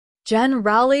Jenn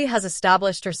Rowley has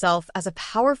established herself as a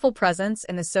powerful presence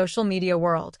in the social media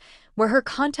world, where her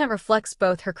content reflects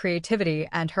both her creativity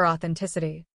and her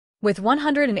authenticity. With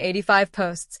 185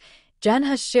 posts, Jenn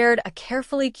has shared a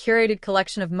carefully curated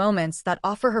collection of moments that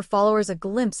offer her followers a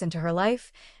glimpse into her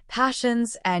life,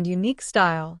 passions, and unique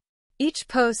style. Each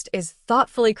post is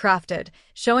thoughtfully crafted,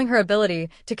 showing her ability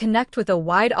to connect with a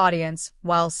wide audience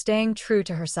while staying true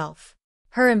to herself.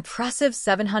 Her impressive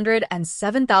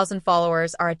 707,000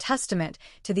 followers are a testament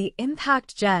to the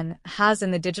impact Jenn has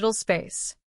in the digital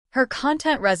space. Her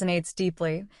content resonates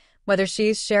deeply, whether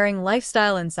she's sharing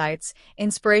lifestyle insights,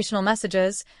 inspirational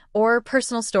messages, or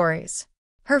personal stories.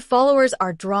 Her followers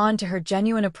are drawn to her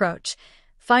genuine approach,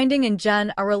 finding in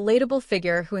Jenn a relatable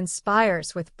figure who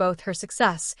inspires with both her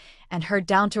success and her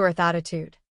down-to-earth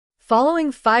attitude.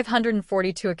 Following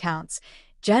 542 accounts,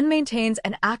 Jenn maintains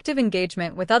an active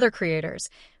engagement with other creators,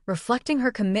 reflecting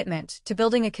her commitment to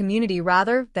building a community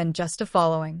rather than just a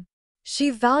following.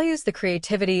 She values the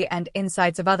creativity and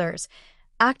insights of others,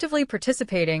 actively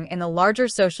participating in the larger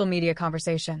social media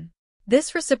conversation.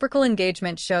 This reciprocal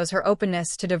engagement shows her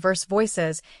openness to diverse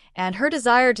voices and her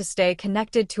desire to stay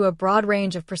connected to a broad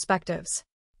range of perspectives.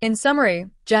 In summary,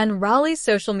 Jenn Rowley's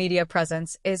social media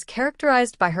presence is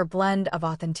characterized by her blend of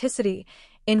authenticity,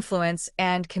 influence,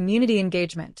 and community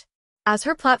engagement. As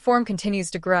her platform continues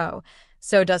to grow,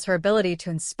 so does her ability to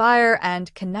inspire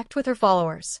and connect with her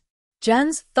followers.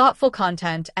 Jenn's thoughtful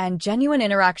content and genuine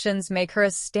interactions make her a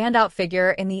standout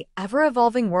figure in the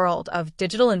ever-evolving world of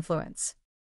digital influence.